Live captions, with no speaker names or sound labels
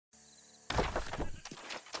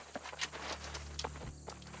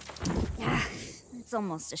It's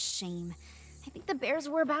almost a shame. I think the bears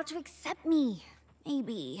were about to accept me.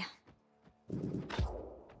 Maybe.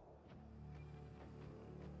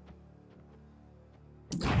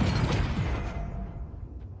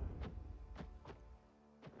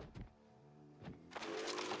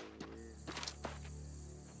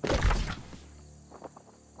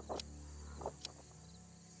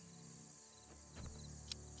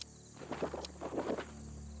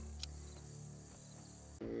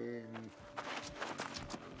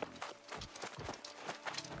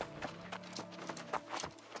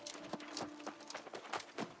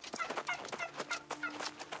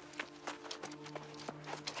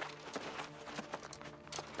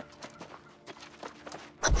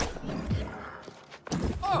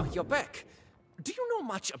 Oh, you're back. Do you know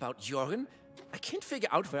much about urine? I can't figure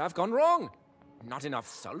out where I've gone wrong. Not enough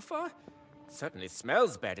sulfur? Certainly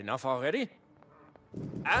smells bad enough already.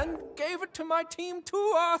 And gave it to my team too.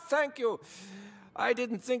 Oh, thank you. I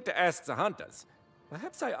didn't think to ask the hunters.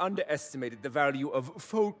 Perhaps I underestimated the value of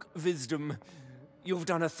folk wisdom. You've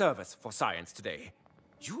done a service for science today.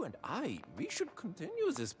 You and we should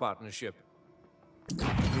continue this partnership.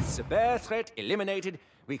 With the bear threat eliminated,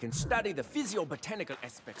 we can study the physiobotanical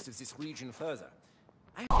aspects of this region further.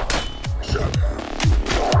 I